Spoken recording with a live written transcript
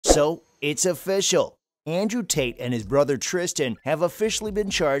So, it's official. Andrew Tate and his brother Tristan have officially been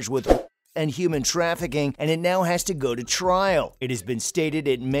charged with and human trafficking, and it now has to go to trial. It has been stated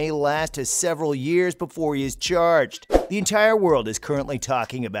it may last several years before he is charged. The entire world is currently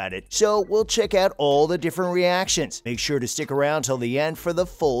talking about it, so we'll check out all the different reactions. Make sure to stick around till the end for the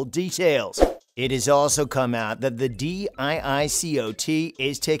full details. It has also come out that the DIICOT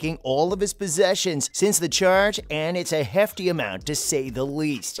is taking all of his possessions since the charge, and it's a hefty amount to say the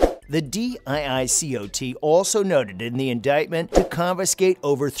least. The DIICOT also noted in the indictment to confiscate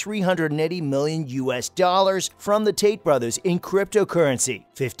over $380 million from the Tate brothers in cryptocurrency,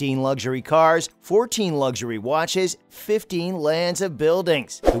 15 luxury cars, 14 luxury watches, 15 lands of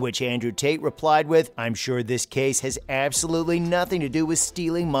buildings. To which Andrew Tate replied with, "I'm sure this case has absolutely nothing to do with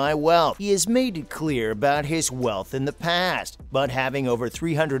stealing my wealth. He has made it clear about his wealth in the past, but having over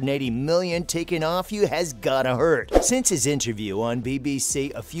 $380 million taken off you has gotta hurt." Since his interview on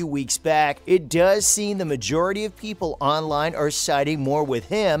BBC a few weeks back, it does seem the majority of people online are siding more with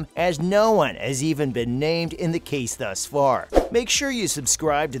him, as no one has even been named in the case thus far. Make sure you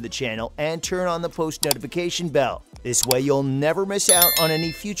subscribe to the channel and turn on the post notification bell. This way you'll never miss out on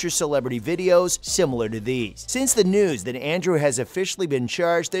any future celebrity videos similar to these. Since the news that Andrew has officially been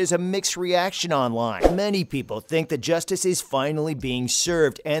charged, there's a mixed reaction online. Many people think that justice is finally being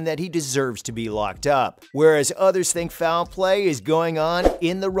served and that he deserves to be locked up, whereas others think foul play is going on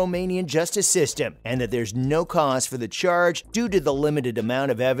in the Romanian justice system and that there's no cause for the charge due to the limited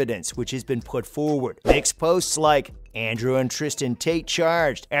amount of evidence which has been put forward. Mixed posts like, Andrew and Tristan Tate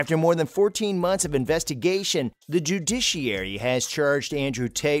charged. After more than 14 months of investigation, the judiciary has charged Andrew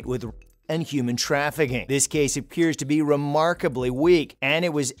Tate with and human trafficking. This case appears to be remarkably weak, and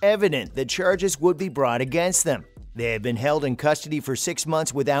it was evident that charges would be brought against them. They have been held in custody for 6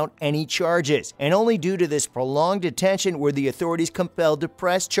 months without any charges, and only due to this prolonged detention were the authorities compelled to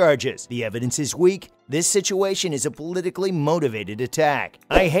press charges. The evidence is weak. This situation is a politically motivated attack.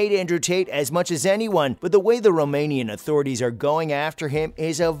 I hate Andrew Tate as much as anyone, but the way the Romanian authorities are going after him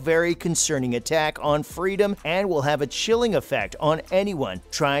is a very concerning attack on freedom and will have a chilling effect on anyone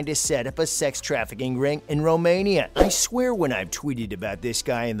trying to set up a sex trafficking ring in Romania. I swear when I've tweeted about this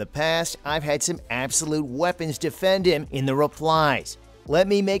guy in the past, I've had some absolute weapons defend him in the replies. Let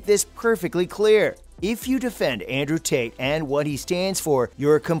me make this perfectly clear. If you defend Andrew Tate and what he stands for,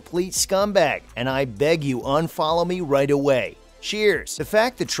 you're a complete scumbag, and I beg you unfollow me right away. Cheers. The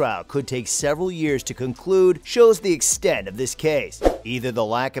fact the trial could take several years to conclude shows the extent of this case. Either the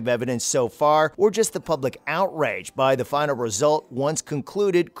lack of evidence so far or just the public outrage by the final result once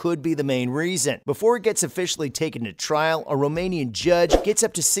concluded could be the main reason. Before it gets officially taken to trial, a Romanian judge gets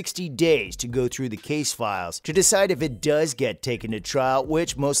up to 60 days to go through the case files to decide if it does get taken to trial,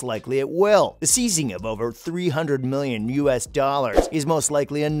 which most likely it will. The seizing of over $300 million is most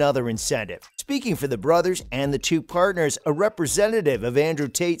likely another incentive. Speaking for the brothers and the two partners, a representative of Andrew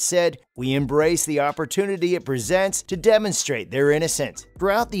Tate said, "We embrace the opportunity it presents to demonstrate their innocence."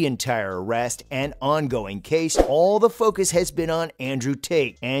 Throughout the entire arrest and ongoing case, all the focus has been on Andrew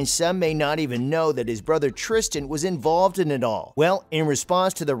Tate, and some may not even know that his brother Tristan was involved in it all. Well, in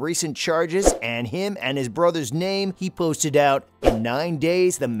response to the recent charges and him and his brother's name, he posted out, "In 9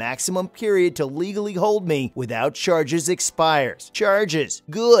 days, the maximum period to legally hold me without charges expires." Charges.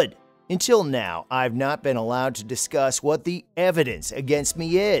 Good. Until now, I've not been allowed to discuss what the evidence against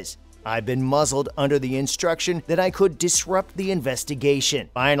me is. I've been muzzled under the instruction that I could disrupt the investigation.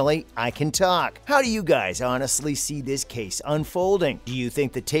 Finally, I can talk. How do you guys honestly see this case unfolding? Do you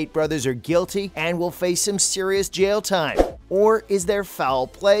think the Tate brothers are guilty and will face some serious jail time? Or is there foul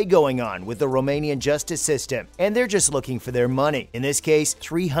play going on with the Romanian justice system, and they're just looking for their money? In this case,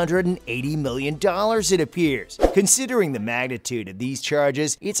 $380 million it appears. Considering the magnitude of these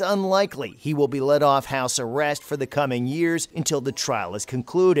charges, it's unlikely he will be let off house arrest for the coming years until the trial is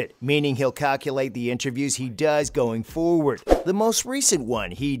concluded, meaning he'll calculate the interviews he does going forward. The most recent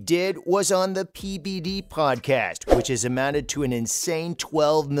one he did was on the PBD podcast, which has amounted to an insane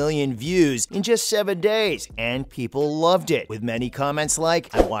 12 million views in just 7 days, and people loved it, with many comments like,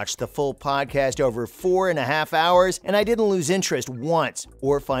 "I watched the full podcast over 4.5 hours, and I didn't lose interest once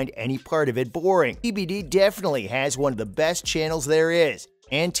or find any part of it boring. PBD definitely has one of the best channels there is."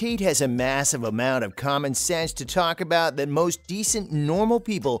 And Tate has a massive amount of common sense to talk about that most decent, normal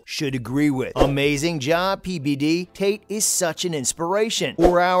people should agree with. Amazing job, PBD. Tate is such an inspiration.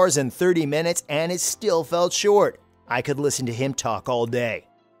 4 hours and 30 minutes, and it still felt short. I could listen to him talk all day.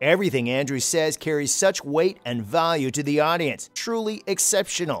 Everything Andrew says carries such weight and value to the audience. Truly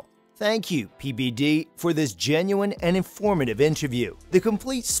exceptional. Thank you, PBD, for this genuine and informative interview. The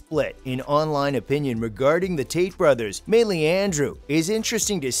complete split in online opinion regarding the Tate brothers, mainly Andrew, is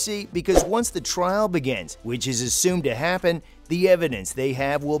interesting to see because once the trial begins, which is assumed to happen, the evidence they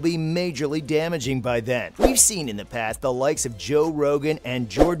have will be majorly damaging by then. We've seen in the past the likes of Joe Rogan and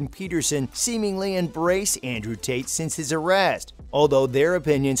Jordan Peterson seemingly embrace Andrew Tate since his arrest, although their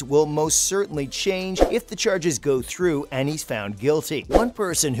opinions will most certainly change if the charges go through and he's found guilty. One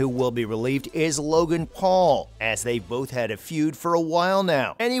person who will be relieved is Logan Paul, as they've both had a feud for a while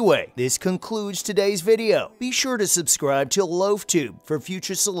now. Anyway, this concludes today's video. Be sure to subscribe to LoafTube for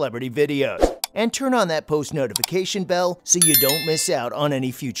future celebrity videos, and turn on that post notification bell so you don't miss out on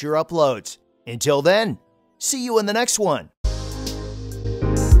any future uploads. Until then, see you in the next one.